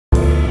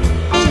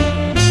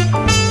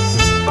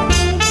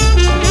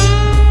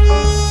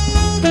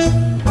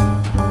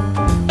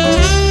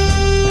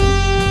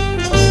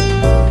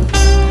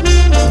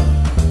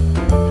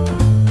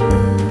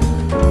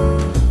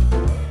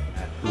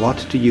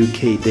the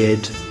UK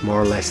did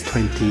more or less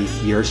 20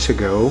 years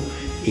ago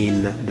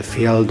in the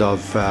field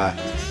of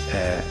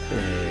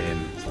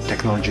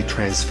technology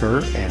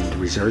transfer and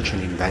research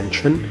and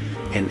invention,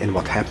 and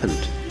what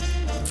happened?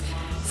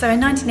 So in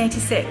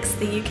 1986,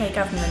 the UK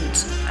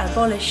government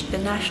abolished the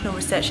National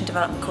Research and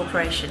Development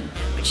Corporation,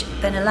 which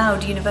then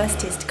allowed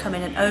universities to come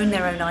in and own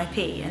their own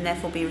IP and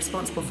therefore be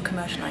responsible for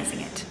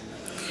commercialising it.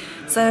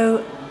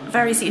 So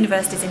various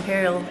universities,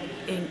 Imperial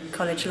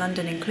College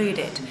London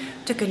included,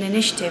 took an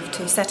initiative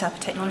to set up a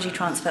technology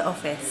transfer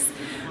office,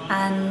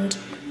 and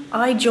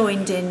I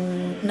joined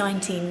in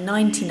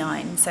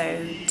 1999,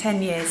 so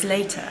 10 years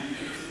later.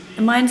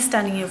 And my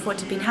understanding of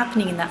what had been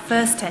happening in that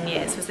first 10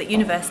 years was that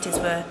universities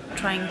were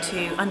trying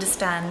to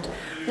understand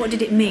what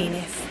did it mean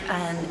if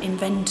an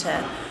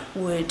inventor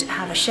would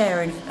have a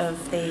share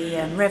of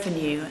the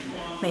revenue,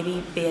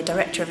 maybe be a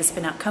director of a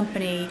spin-out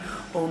company,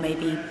 or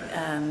maybe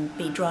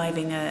be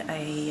driving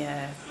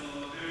a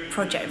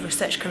project,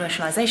 research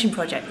commercialisation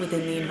project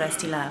within the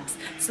university labs.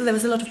 So there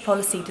was a lot of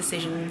policy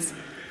decisions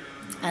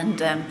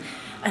and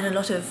a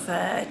lot of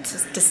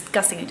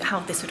discussing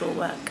how this would all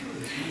work.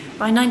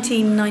 By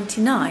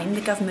 1999,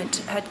 the government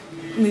had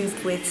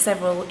moved with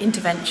several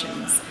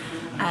interventions,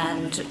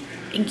 and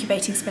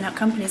incubating spin-out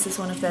companies is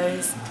one of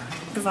those,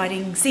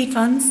 providing seed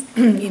funds,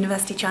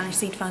 University Challenge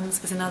seed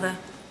funds was another,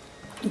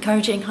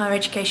 encouraging higher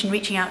education,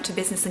 reaching out to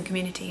business and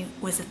community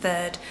was a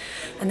third,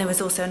 and there was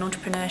also an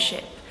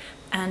entrepreneurship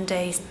and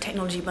a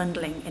technology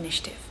bundling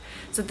initiative.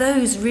 So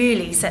those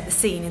really set the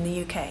scene in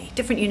the UK.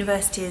 Different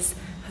universities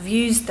have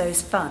used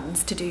those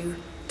funds to do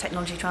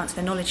technology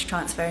transfer, knowledge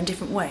transfer in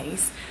different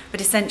ways,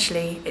 but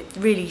essentially it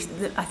really,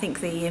 I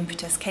think the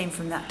impetus came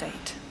from that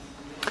date.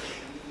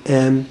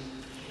 In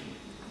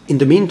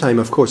the meantime,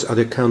 of course,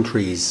 other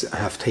countries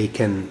have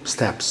taken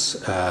steps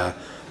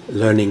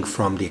learning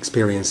from the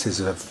experiences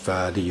of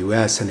the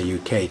US and the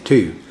UK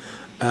too.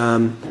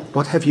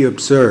 What have you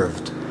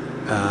observed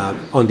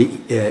on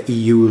the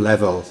EU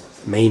level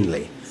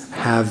mainly?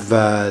 Have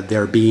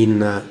there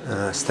been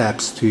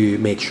steps to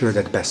make sure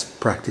that best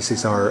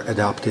practices are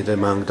adopted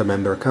among the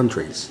member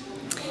countries?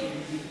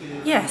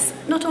 Yes,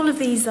 not all of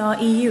these are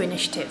EU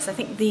initiatives. I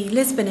think the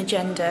Lisbon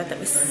agenda that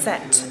was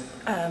set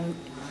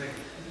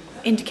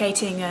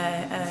indicating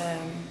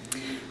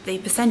the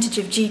percentage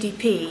of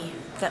GDP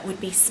that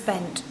would be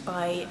spent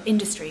by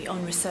industry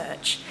on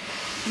research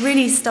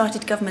really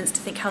started governments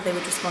to think how they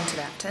would respond to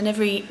that, and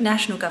every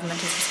national government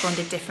has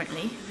responded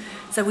differently.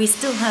 So we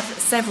still have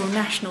several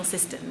national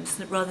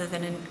systems rather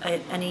than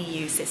an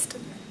EU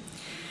system.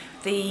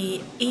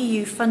 The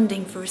EU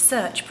funding for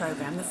research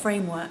programme, the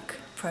framework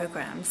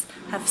programmes,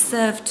 have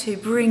served to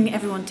bring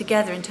everyone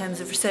together in terms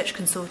of research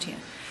consortia.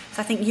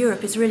 So I think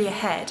Europe is really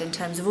ahead in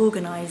terms of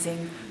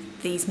organising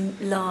these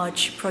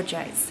large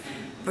projects,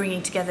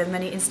 bringing together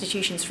many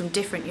institutions from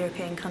different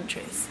European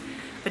countries.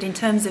 But in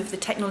terms of the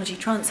technology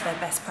transfer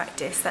best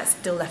practice, that's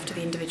still left to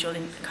the individual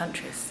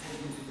countries.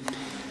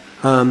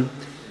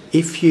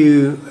 If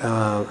you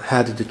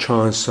had the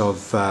chance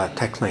of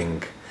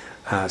tackling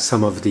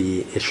some of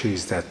the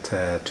issues that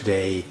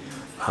today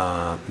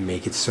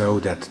make it so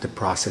that the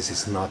process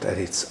is not at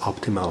its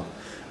optimal,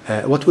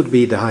 what would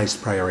be the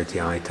highest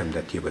priority item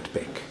that you would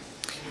pick?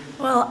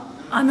 Well,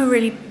 I'm a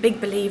really big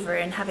believer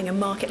in having a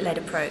market-led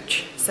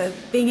approach. So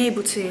being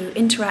able to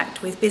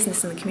interact with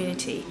business and the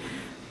community,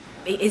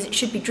 it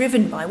should be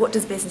driven by what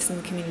does business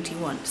and the community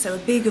want. So a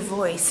bigger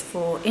voice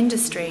for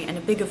industry and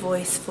a bigger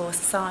voice for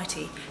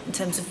society in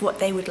terms of what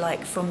they would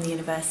like from the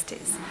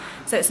universities.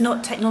 So it's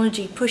not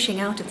technology pushing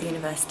out of the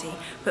university,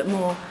 but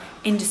more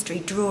industry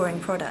drawing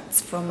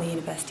products from the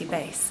university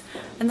base.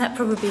 And that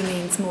probably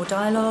means more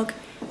dialogue.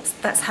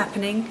 That's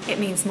happening. It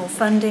means more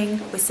funding.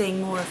 We're seeing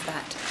more of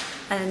that.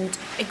 And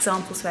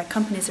examples where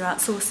companies are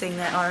outsourcing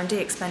their R&D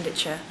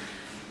expenditure,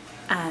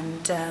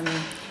 and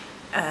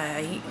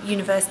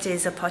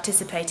universities are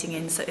participating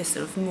in sort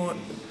of more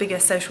bigger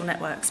social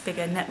networks,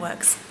 bigger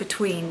networks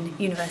between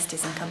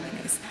universities and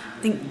companies.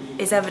 I think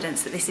is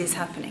evidence that this is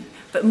happening,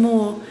 but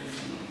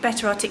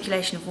better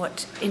articulation of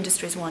what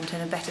industries want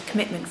and a better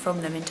commitment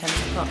from them in terms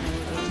of partnering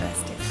with the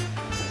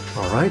universities.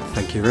 All right,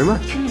 thank you very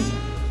much.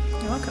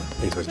 You're welcome.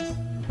 It was